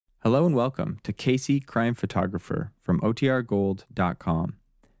Hello and welcome to Casey Crime Photographer from OTRGold.com.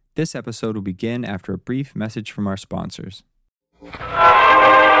 This episode will begin after a brief message from our sponsors. Good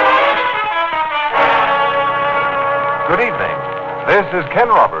evening. This is Ken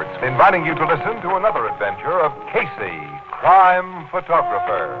Roberts inviting you to listen to another adventure of Casey, Crime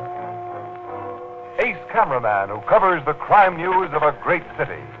Photographer. Ace cameraman who covers the crime news of a great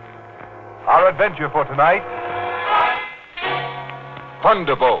city. Our adventure for tonight,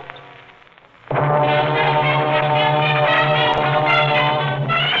 Thunderbolt.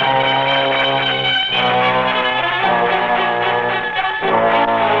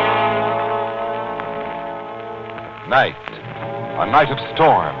 Night. A night of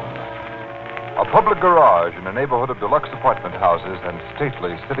storm. A public garage in a neighborhood of deluxe apartment houses and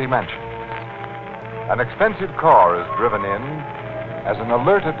stately city mansions. An expensive car is driven in as an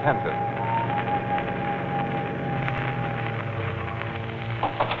alert attendant.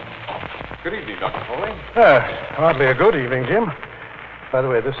 Good evening, Dr. Foley. Hardly a good evening, Jim. By the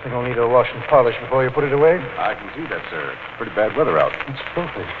way, this thing will need a wash and polish before you put it away. I can see that, sir. Pretty bad weather out. It's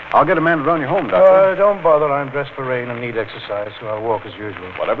filthy. I'll get a man to run you home, Doctor. Don't bother. I'm dressed for rain and need exercise, so I'll walk as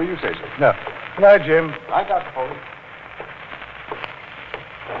usual. Whatever you say, sir. No. Good night, Jim. Hi, Dr. Foley.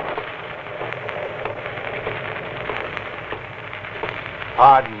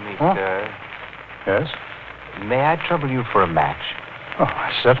 Pardon me, Huh? sir. Yes? May I trouble you for a match? Oh,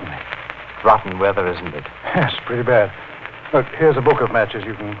 certainly. Rotten weather, isn't it? Yes, pretty bad. Look, here's a book of matches.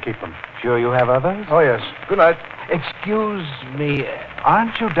 You can keep them. Sure you have others? Oh, yes. Good night. Excuse me,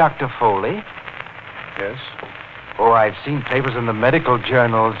 aren't you Dr. Foley? Yes? Oh, I've seen papers in the medical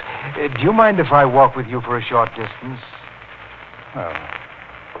journals. Do you mind if I walk with you for a short distance? Well,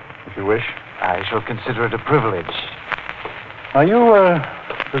 if you wish. I shall consider it a privilege. Are you a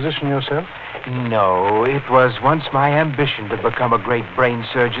physician yourself? No, it was once my ambition to become a great brain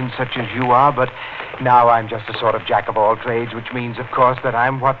surgeon such as you are, but now I'm just a sort of jack of all trades, which means, of course, that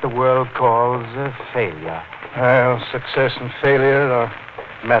I'm what the world calls a failure. Well, success and failure are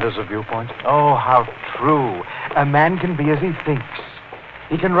matters of viewpoint. Oh, how true. A man can be as he thinks.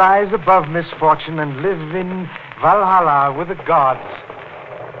 He can rise above misfortune and live in Valhalla with the gods.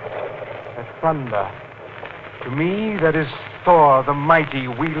 The thunder. To me, that is Thor, the mighty,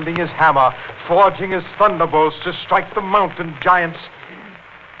 wielding his hammer, forging his thunderbolts to strike the mountain giants.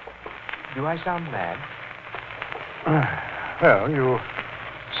 Do I sound mad? Well, you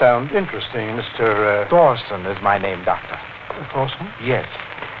sound interesting, Mr. Thorson is my name, Doctor. Thorson? Yes.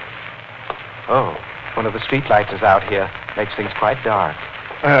 Oh, one of the streetlights is out here. Makes things quite dark.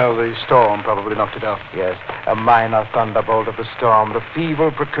 Well, the storm probably knocked it out. Yes, a minor thunderbolt of the storm, the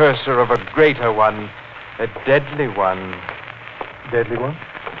feeble precursor of a greater one, a deadly one. Deadly one?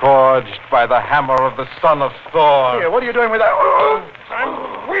 Forged by the hammer of the son of Thor. Here, what are you doing with that?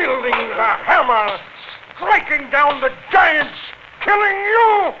 I'm wielding the hammer, striking down the giants, killing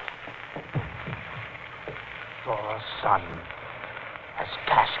you! Thor's son has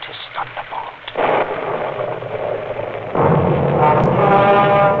cast his thunderbolt.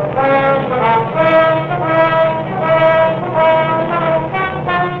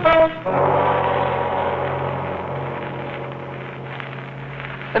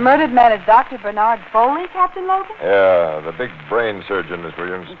 The murdered man is Dr. Bernard Foley, Captain Logan? Yeah, the big brain surgeon, Miss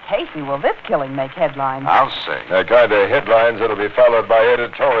Williams. Casey, will this killing make headlines? I'll say. The kind of headlines that'll be followed by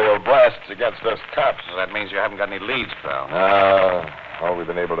editorial blasts against us cops. That means you haven't got any leads, pal. All we've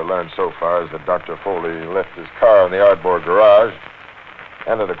been able to learn so far is that Dr. Foley left his car in the Ardmore garage,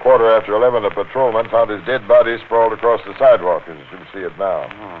 and at 11:15, the patrolman found his dead body sprawled across the sidewalk, as you can see it now.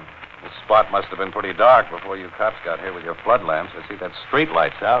 The spot must have been pretty dark before you cops got here with your floodlamps. I see that street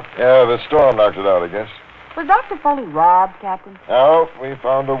light's out. Yeah, the storm knocked it out, I guess. Was Dr. Foley robbed, Captain? Now, we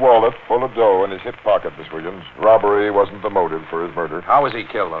found a wallet full of dough in his hip pocket, Miss Williams. Robbery wasn't the motive for his murder. How was he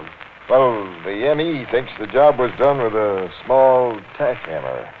killed, then? Well, the M.E. thinks the job was done with a small tack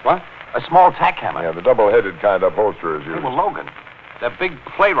hammer. What? A small tack hammer? Yeah, the double-headed kind upholsterers use. Hey, well, Logan, that big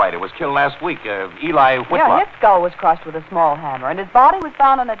playwright who was killed last week, Eli Whitlock. Yeah, his skull was crushed with a small hammer, and his body was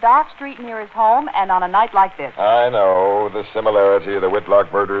found on a dark street near his home and on a night like this. I know. The similarity of the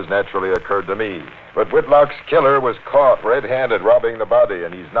Whitlock murders naturally occurred to me. But Whitlock's killer was caught red-handed robbing the body,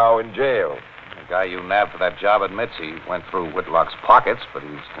 and he's now in jail. The guy you nabbed for that job admits he went through Whitlock's pockets, but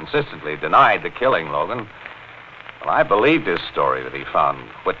he's consistently denied the killing, Logan. Well, I believed his story that he found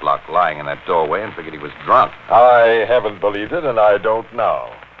Whitlock lying in that doorway and figured he was drunk. I haven't believed it, and I don't now.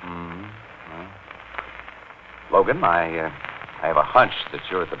 Logan, I have a hunch that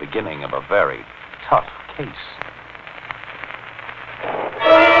you're at the beginning of a very tough case.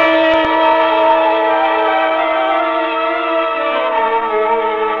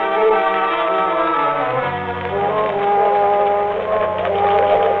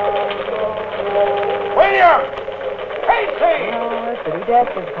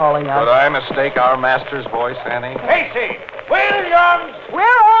 calling us. Could I mistake our master's voice, Annie? Casey! Williams! We're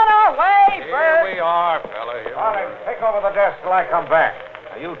on our way, Here Bert. we are, fella. Here All we right, take over the desk till I come back.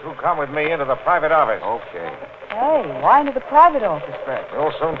 Now, you two come with me into the private office. are. Okay. Hey, why into the private office, Bert?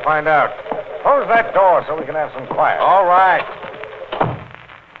 You'll soon find out. Close that door so we can have some quiet. All right.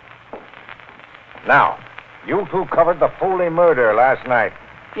 Now, you two covered the Foley murder last night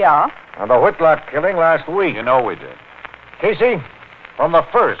Yeah? and the Whitlock killing last week. You know we did. Casey, from the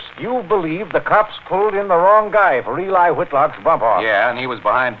first, you believed the cops pulled in the wrong guy for Eli Whitlock's bump off. Yeah, and he was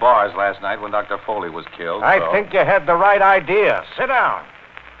behind bars last night when Dr. Foley was killed. I so- think you had the right idea. Sit down.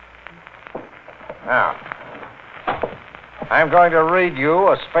 Now, I'm going to read you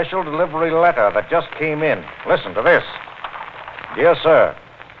a special delivery letter that just came in. Listen to this. Dear sir,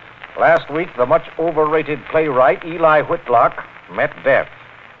 last week the much overrated playwright Eli Whitlock met death.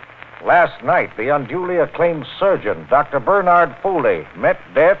 Last night, the unduly acclaimed surgeon, Dr. Bernard Foley, met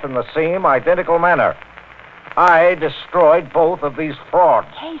death in the same identical manner. I destroyed both of these frauds,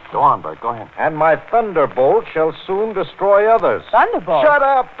 Go on, Bert. Go ahead. and my thunderbolt shall soon destroy others. Thunderbolt. Shut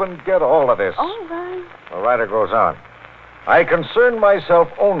up and get all of this. All right. The writer goes on. I concern myself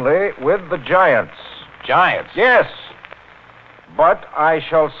only with the giants. Giants. Yes, but I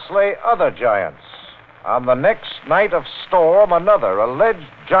shall slay other giants. On the next night of storm, another alleged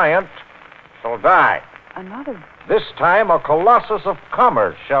giant shall die. Another. This time, a colossus of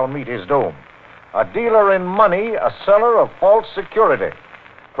commerce shall meet his doom. A dealer in money, a seller of false security.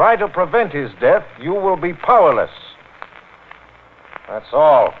 Try to prevent his death, you will be powerless. That's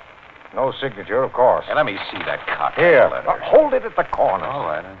all. No signature, of course. Hey, let me see that copy Here, of the letter. hold it at the corner. All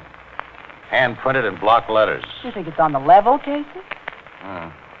right. Hand-printed in block letters. You think it's on the level, Casey?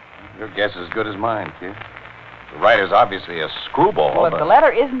 Your guess is as good as mine, kid. The writer's obviously a screwball. Well, if but- the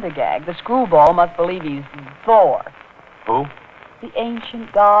letter isn't a gag, the screwball must believe he's Thor, Who? the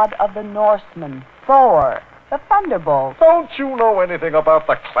ancient god of the Norsemen. Thor, the thunderbolt. Don't you know anything about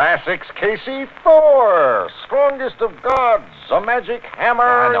the classics, Casey? Thor, strongest of gods, a magic hammer.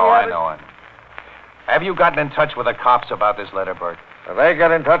 I know. yet- Have you gotten in touch with the cops about this letter, Bert? If they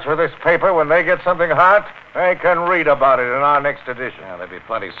get in touch with this paper when they get something hot, they can read about it in our next edition. Yeah, they'd be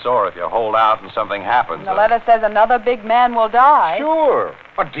plenty sore if you hold out and something happens. And the letter says another big man will die. Sure.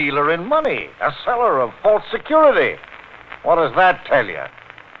 A dealer in money, a seller of false security. What does that tell you?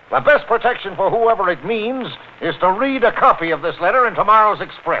 The best protection for whoever it means is to read a copy of this letter in tomorrow's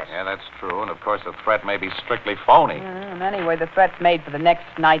Express. Yeah, that's true. And, of course, the threat may be strictly phony. Anyway, the threat's made for the next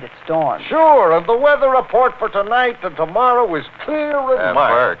night at storm. Sure, and the weather report for tonight and tomorrow is clear as mud.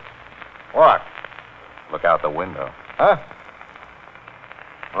 Bert, What? look out the window. Huh?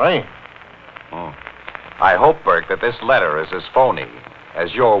 Rain. I hope, Bert, that this letter is as phony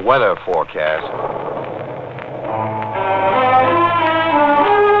as your weather forecast.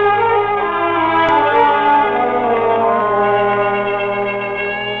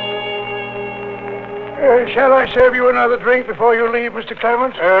 Shall I serve you another drink before you leave, Mr.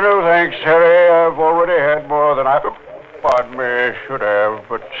 Clement? No, thanks, Harry. I've already had more than I... Pardon me, should have,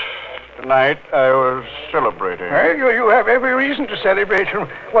 but tonight I was celebrating. Well, you have every reason to celebrate from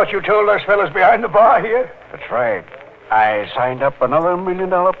what you told us fellas behind the bar here. That's right. I signed up another $1 million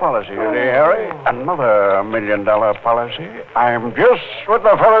policy today, Harry. Another $1 million policy. I'm just what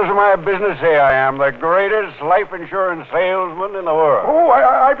the fellows in my business say I am, the greatest life insurance salesman in the world. Oh,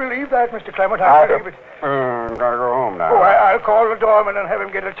 I believe that, Mr. Clement. I believe it. Gotta go home now. Oh, I'll call the doorman and have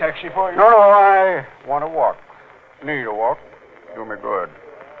him get a taxi for you. No, I want to walk. Need a walk. Do me good.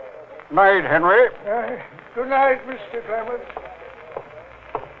 Night, Henry. Good night, Mr. Clement.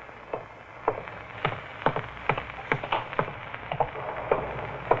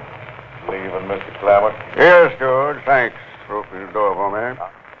 Leaving, Mr. Clement. Yes, George. Thanks for opening the door for me.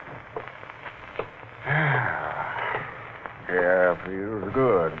 Yeah, feels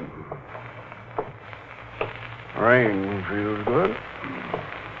good. Rain feels good.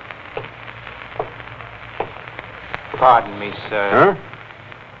 Pardon me, sir. Huh?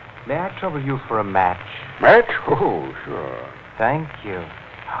 May I trouble you for a match? Match? Oh, sure. Thank you.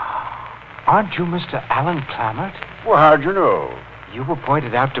 Aren't you Mr. Alan Clammert? Well, how'd you know? You were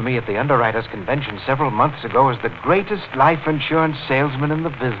pointed out to me at the Underwriters' Convention several months ago as the greatest life insurance salesman in the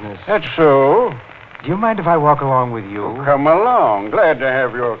business. That's so. Do you mind if I walk along with you? Come along. Glad to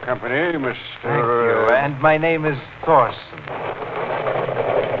have your company, Mr. Thank you. And my name is Thorson.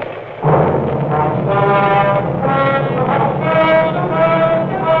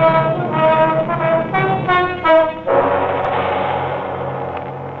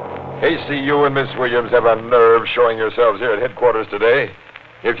 Casey, you and Miss Williams have a nerve showing yourselves here at headquarters today.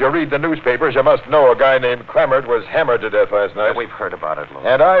 If you read the newspapers, you must know a guy named Clamart was hammered to death last night. We've heard about it,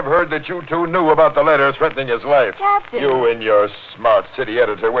 Logan. And I've heard that you two knew about the letter threatening his life. Captain. You and your smart city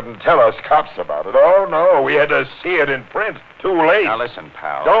editor wouldn't tell us cops about it. Oh, no, we had to see it in print. Too late. Now, listen,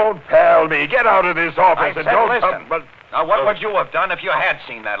 pal. Don't pal me. Get out of this office and don't listen. come. But Now, what would you have done if you had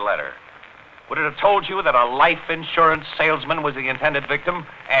seen that letter? Would it have told you that a life insurance salesman was the intended victim,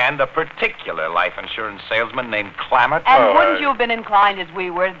 and a particular life insurance salesman named Clamart? And wouldn't you have been inclined, as we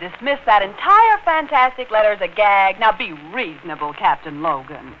were, to dismiss that entire fantastic letter as a gag? Now, be reasonable, Captain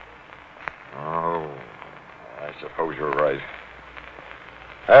Logan. Oh, I suppose you're right.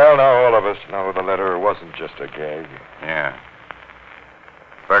 Well, now all of us know the letter wasn't just a gag. Yeah.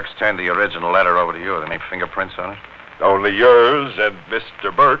 Burke's turned the original letter over to you. Are there any fingerprints on it? Only yours and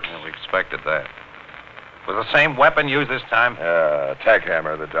Mr. Burke's. Yeah, we expected that. Was the same weapon used this time? Tack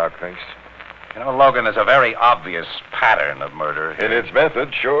hammer, the doc thinks. You know, Logan, there's a very obvious pattern of murder here. In its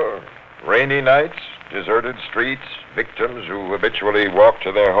method, sure. Rainy nights, deserted streets, victims who habitually walk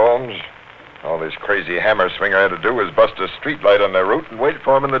to their homes. All this crazy hammer swinger had to do was bust a street light on their route and wait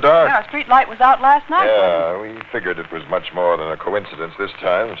for him in the dark. Yeah, our street light was out last night. Yeah, we figured it was much more than a coincidence this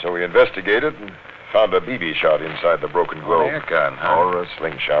time, so we investigated and found a BB shot inside the broken globe. Air gun, huh? Or a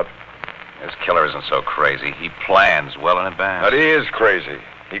slingshot. This killer isn't so crazy. He plans well in advance. But he is crazy.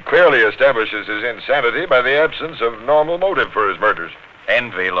 He clearly establishes his insanity by the absence of normal motive for his murders.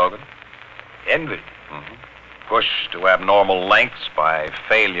 Envy, Logan. Envy. Mm-hmm. Pushed to abnormal lengths by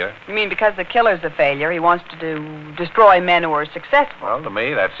failure. You mean because the killer's a failure, he wants to destroy men who are successful? Well, to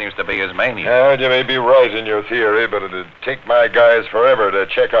me, that seems to be his mania. Yeah, you may be right in your theory, but it'd take my guys forever to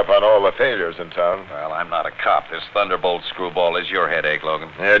check up on all the failures in town. Well, I'm not a cop. This Thunderbolt screwball is your headache, Logan.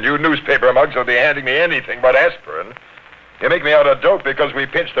 And you newspaper mugs will be handing me anything but aspirin. You make me out a dope because we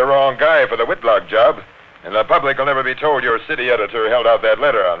pinched the wrong guy for the Whitlock job, and the public will never be told your city editor held out that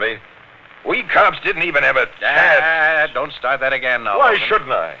letter on me. We cops didn't even have a chance. Don't start that again now. Why Logan.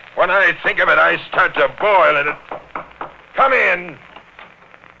 shouldn't I? When I think of it, I start to boil and it... Come in.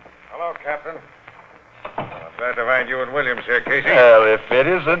 Hello, Captain. Glad to find you and Williams here, Casey. Well, if it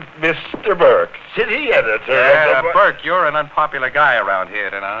isn't Mr. Burke, city editor of the... Burke, you're an unpopular guy around here,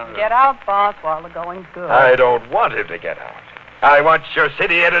 you know. Get out, boss, while the going's good. I don't want him to get out. I want your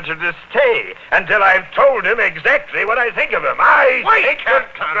city editor to stay until I've told him exactly what I think of him. Wait,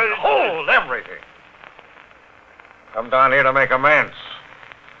 Captain! Hold everything. Come down here to make amends.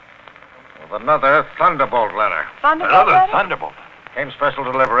 With another Thunderbolt letter. Thunderbolt Another letter? Thunderbolt. Came special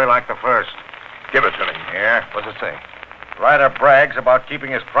delivery like the first. Give it to me. Yeah? What's it say? Ryder brags about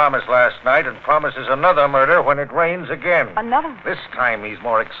keeping his promise last night and promises another murder when it rains again. Another? This time he's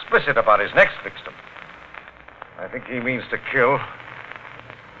more explicit about his next victim. I think he means to kill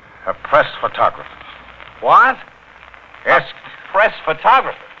a press photographer. What? Yes, A press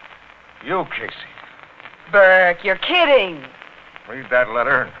photographer. you, Casey. Burke, you're kidding. Read that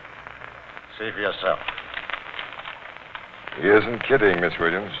letter and see for yourself. He isn't kidding, Miss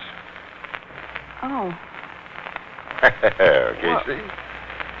Williams. Oh. Casey,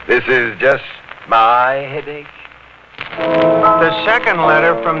 this is just my headache. The second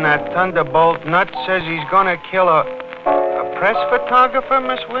letter from that Thunderbolt nut says he's going to kill a press photographer,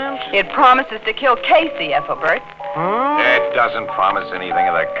 Miss Williams? It promises to kill Casey, Ethelbert. Huh? It doesn't promise anything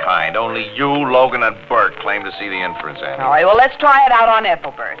of the kind. Only you, Logan, and Burke claim to see the inference, Andy. All right, well, let's try it out on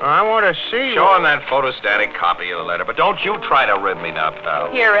Ethelbert. I want to see. Show him that photostatic copy of the letter, but don't you try to rib me now,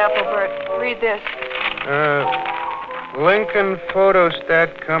 pal. Here, Ethelbert, read this. Lincoln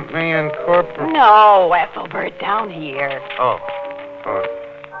Photostat Company Incorporated. No, Ethelbert, down here. Oh.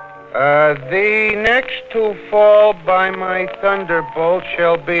 The next to fall by my thunderbolt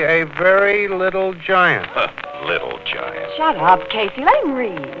shall be a very little giant. Little giant. Shut up, Casey. Let him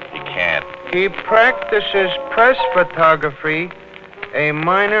read. He can't. He practices press photography, a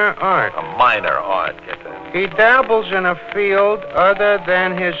minor art. A minor art, get that. He dabbles in a field other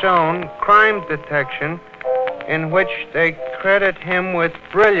than his own, crime detection, in which they credit him with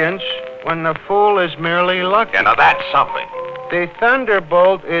brilliance when the fool is merely lucky. Yeah, now that's something. The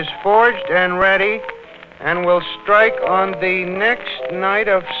thunderbolt is forged and ready and will strike on the next night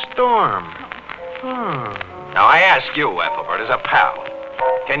of storm. Now, I ask you, Ethelbert, as a pal,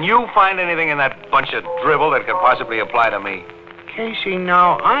 can you find anything in that bunch of dribble that could possibly apply to me? Casey,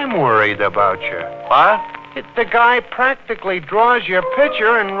 now I'm worried about you. What? The guy practically draws your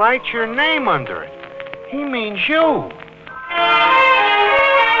picture and writes your name under it. He means you.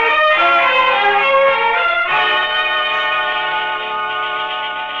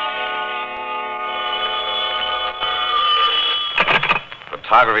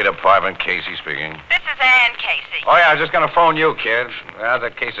 Photography department, Casey speaking. This is Ann Casey. Oh, yeah, I was just going to phone you, kid. How's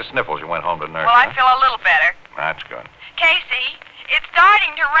that case of sniffles you went home to nurse? Well, I feel a little better. That's good. Casey, it's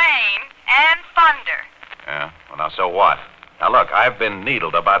starting to rain and thunder. Yeah? Well, now, so what? Now, look, I've been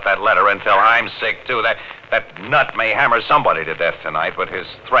needled about that letter until I'm sick, too. That nut may hammer somebody to death tonight, but his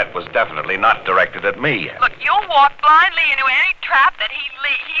threat was definitely not directed at me. Look, you'll walk blindly into any trap that he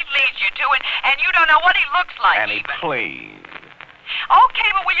leads you to, and you don't know what he looks like. Annie, even. please. Okay,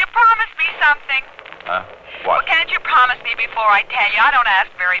 but will you promise me something? Huh? Well, What? can't you promise me before I tell you? I don't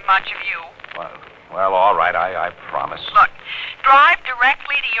ask very much of you. Well, all right, I promise. Look, drive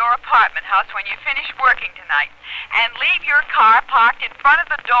directly to your apartment house when you finish working tonight, and leave your car parked in front of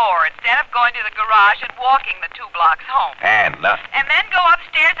the door instead of going to the garage and walking the 2 blocks home. And then go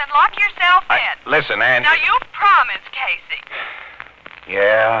upstairs and lock yourself in. listen, Ann. Now, you promised, Casey.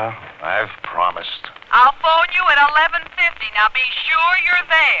 Yeah, I've promised. I'll phone you at 11:50. Now, be sure you're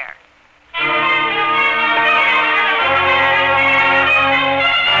there.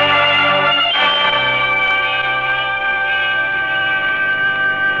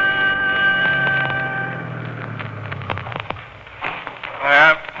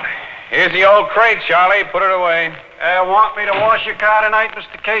 Here's the old crate, Charlie. Put it away. Want me to wash your car tonight,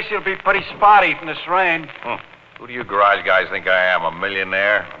 Mr. Casey? It'll be pretty spotty from this rain. Who do you garage guys think I am, a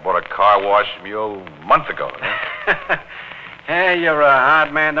millionaire? I bought a car wash from you a month ago. Huh? Hey, you're a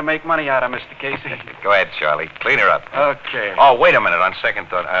hard man to make money out of, Mr. Casey. Go ahead, Charlie. Clean her up. Okay. Oh, wait a minute. On second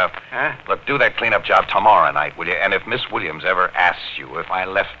thought, Huh? look, do that cleanup job tomorrow night, will you? And if Miss Williams ever asks you if I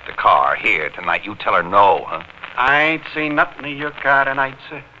left the car here tonight, you tell her no, huh? I ain't seen nothing of your car tonight,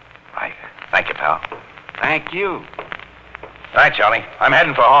 sir. Right. Thank you, pal. Thank you. All right, Charlie. I'm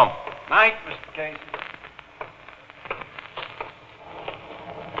heading for home. Night, Mr. Casey.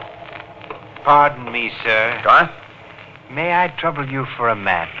 Pardon me, sir. Go on. May I trouble you for a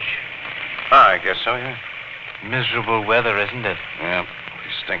match? Oh, I guess so, yeah. Miserable weather, isn't it? Yeah,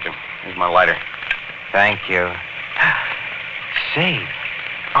 pretty stinking. Here's my lighter. Thank you. Say,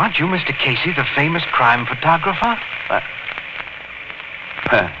 aren't you Mr. Casey, the famous crime photographer?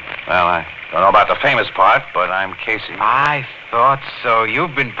 Well, I don't know about the famous part, but I'm Casey. I thought so.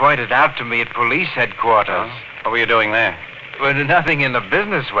 You've been pointed out to me at police headquarters. Oh, what were you doing there? Well, nothing in the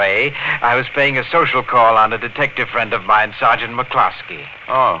business way. I was paying a social call on a detective friend of mine, Sergeant McCloskey.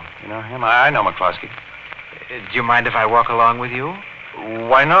 Oh, you know him? I know McCloskey. Do you mind if I walk along with you?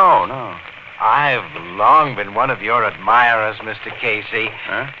 Why, no. I've long been one of your admirers, Mr. Casey.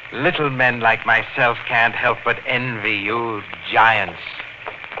 Huh? Little men like myself can't help but envy you giants.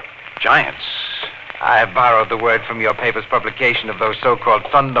 Giants? I borrowed the word from your paper's publication of those so-called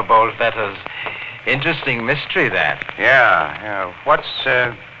Thunderbolt letters. Interesting mystery, that. Yeah. What's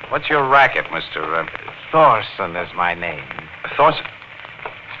your racket, Mr. Thorson is my name. Thorson?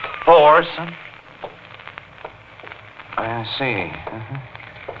 Thorson? I see.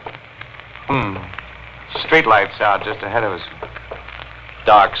 Streetlights out just ahead of us.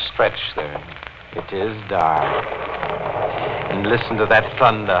 Dark stretch there. It is dark. And listen to that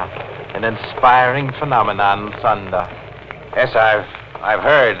thunder. An inspiring phenomenon, thunder. Yes, I've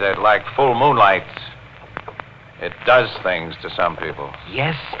heard that, like full moonlight, it does things to some people.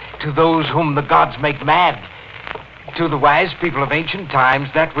 Yes, to those whom the gods make mad. To the wise people of ancient times,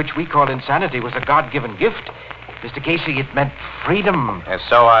 that which we call insanity was a God-given gift. Mr. Casey, it meant freedom. And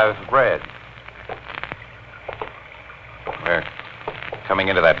so I've read. We're coming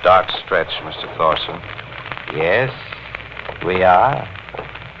into that dark stretch, Mr. Thorson. Yes, we are.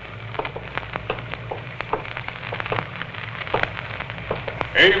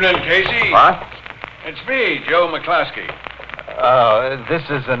 Evening, Casey. What? It's me, Joe McCloskey. Oh, this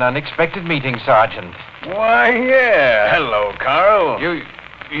is an unexpected meeting, Sergeant. Why, yeah. Hello, Carl.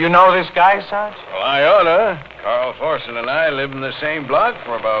 You know this guy, Sarge? Well, I oughta. Carl Thorson and I live in the same block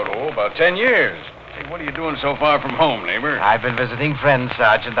for about 10 years. Hey, what are you doing so far from home, neighbor? I've been visiting friends,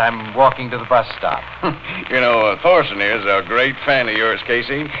 Sergeant. I'm walking to the bus stop. You know, Thorson here's a great fan of yours,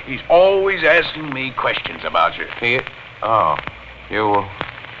 Casey. He's always asking me questions about you.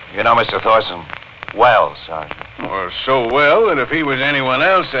 You know Mr. Thorson well, Sergeant. Well, so well that if he was anyone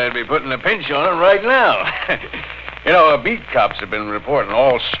else, I'd be putting a pinch on him right now. You know, beat cops have been reporting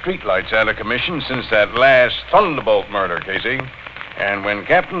all streetlights out of commission since that last Thunderbolt murder, Casey. And when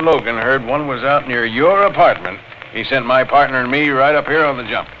Captain Logan heard one was out near your apartment, he sent my partner and me right up here on the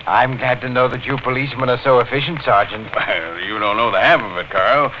jump. I'm glad to know that you policemen are so efficient, Sergeant. Well, you don't know the half of it,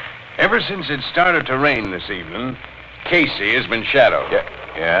 Carl. Ever since it started to rain this evening, Casey has been shadowed.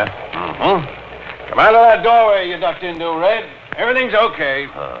 Yeah? Mm-hmm. Come out of that doorway you ducked into, Red. Everything's okay.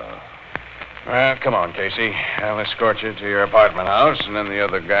 Well, come on, Casey. I'll escort you to your apartment house, and then the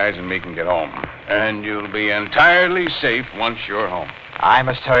other guys and me can get home. And you'll be entirely safe once you're home. I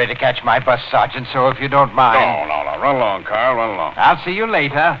must hurry to catch my bus, Sergeant, so if you don't mind. No. Run along, Carl. Run along. I'll see you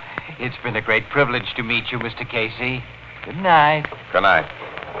later. It's been a great privilege to meet you, Mr. Casey. Good night. Good night.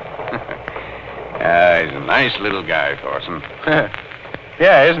 He's a nice little guy, Thorson.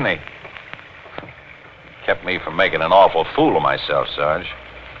 Yeah, isn't he? Kept me from making an awful fool of myself, Sarge.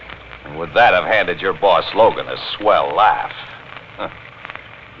 And with that, I've handed your boss, Logan, a swell laugh.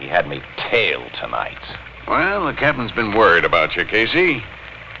 He had me tailed tonight. Well, the captain's been worried about you, Casey.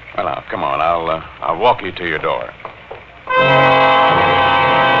 Well, now, come on. I'll walk you to your door.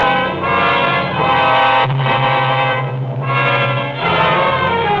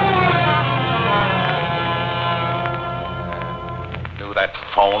 Knew that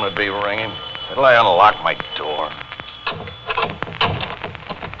phone would be ringing. Till I unlock my door.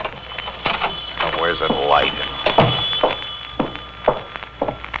 Now, where's that light?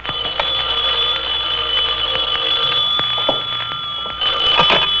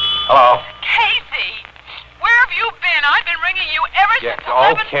 Hello? Casey, where have you been? I've been ringing you ever since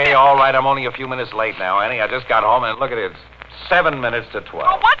 11:50. Okay, all right. I'm only a few minutes late now, Annie. I just got home, and look at it. It's 7 minutes to 12.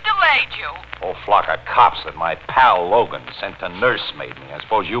 Well, what delayed you? Whole flock of cops that my pal Logan sent to nursemaid me. I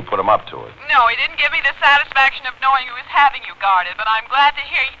suppose you put him up to it. No, he didn't give me the satisfaction of knowing he was having you guarded, but I'm glad to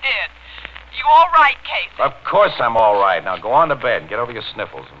hear he did. You all right, Casey? Of course I'm all right. Now go on to bed and get over your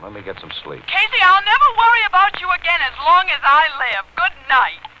sniffles and let me get some sleep. Casey, I'll never worry about you again as long as I live. Good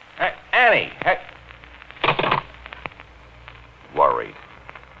night. Hey, Annie. Hey. Worried.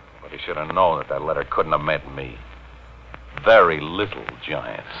 But he should have known that that letter couldn't have meant me. Very little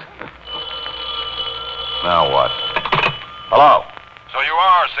giants. Now what? Hello? So you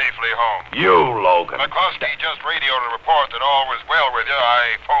are safely home. You, Logan. McCluskey just radioed a report that all was well with you.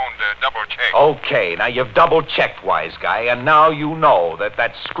 I phoned to double-check. Okay, now you've double-checked, wise guy, and now you know that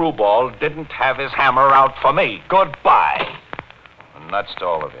that screwball didn't have his hammer out for me. Goodbye. And that's to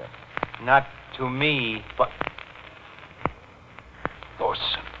all of you. Not to me. But...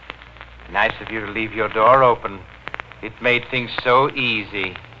 Thorson. Nice of you to leave your door open. It made things so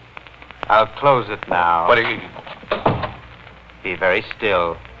easy. I'll close it now. But Be very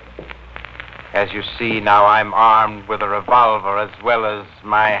still. As you see, now I'm armed with a revolver as well as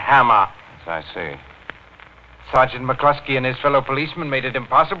my hammer. I see. Sergeant McCluskey and his fellow policemen made it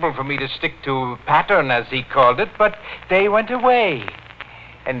impossible for me to stick to pattern, as he called it, but they went away.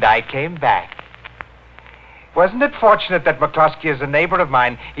 And I came back. Wasn't it fortunate that McCluskey is a neighbor of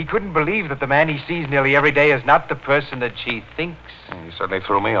mine? He couldn't believe that the man he sees nearly every day is not the personage he thinks. You certainly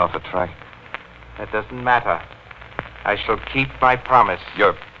threw me off the track. That doesn't matter. I shall keep my promise.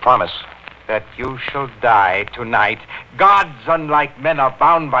 Your promise? That you shall die tonight. Gods, unlike men, are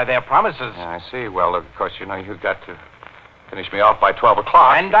bound by their promises. Yeah, I see. Well, of course, you know, you've got to finish me off by 12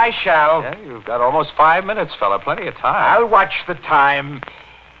 o'clock. And I shall. Yeah, you've got almost 5 minutes, fella. Plenty of time. I'll watch the time.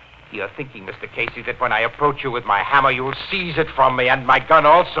 You're thinking, Mr. Casey, that when I approach you with my hammer, you'll seize it from me, and my gun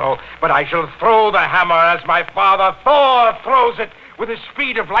also. But I shall throw the hammer as my father Thor throws it, with the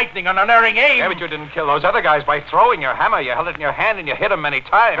speed of lightning and unerring aim. Yeah, but you didn't kill those other guys by throwing your hammer. You held it in your hand and you hit them many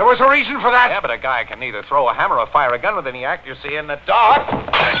times. There was a reason for that. Yeah, but a guy can neither throw a hammer or fire a gun with any accuracy in the dark.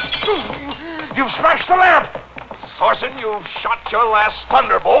 You've smashed the lamp. Thorson, you've shot your last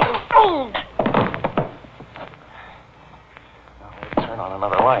thunderbolt. Now, we'll turn on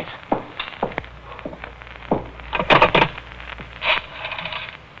another light.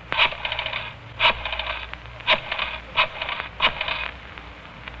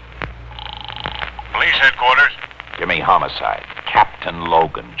 Police headquarters. Give me homicide. Captain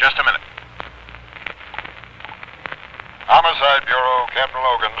Logan. Just a minute. Homicide Bureau, Captain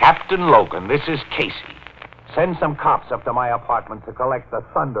Logan. Captain Logan, this is Casey. Send some cops up to my apartment to collect the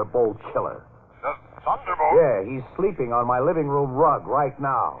Thunderbolt killer. The Thunderbolt? Yeah, he's sleeping on my living room rug right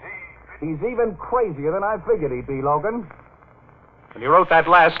now. He's even crazier than I figured he'd be, Logan. When he wrote that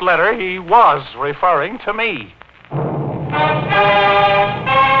last letter, he was referring to me.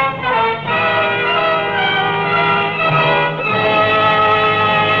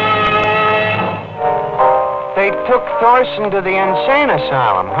 They took Thorson to the insane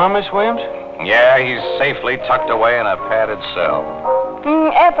asylum, huh, Miss Williams? Yeah, he's safely tucked away in a padded cell.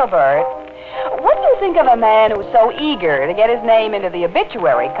 Ethelbert, what do you think of a man who's so eager to get his name into the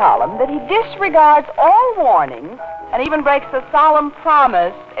obituary column that he disregards all warnings and even breaks a solemn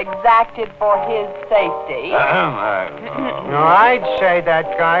promise exacted for his safety? No, I'd say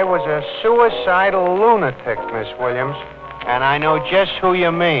that guy was a suicidal lunatic, Miss Williams. And I know just who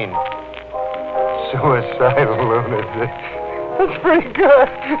you mean. Suicidal lunatic. That's pretty good.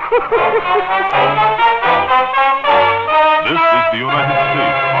 This is the United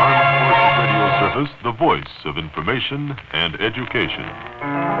States Armed Forces Radio Service, the voice of information and education.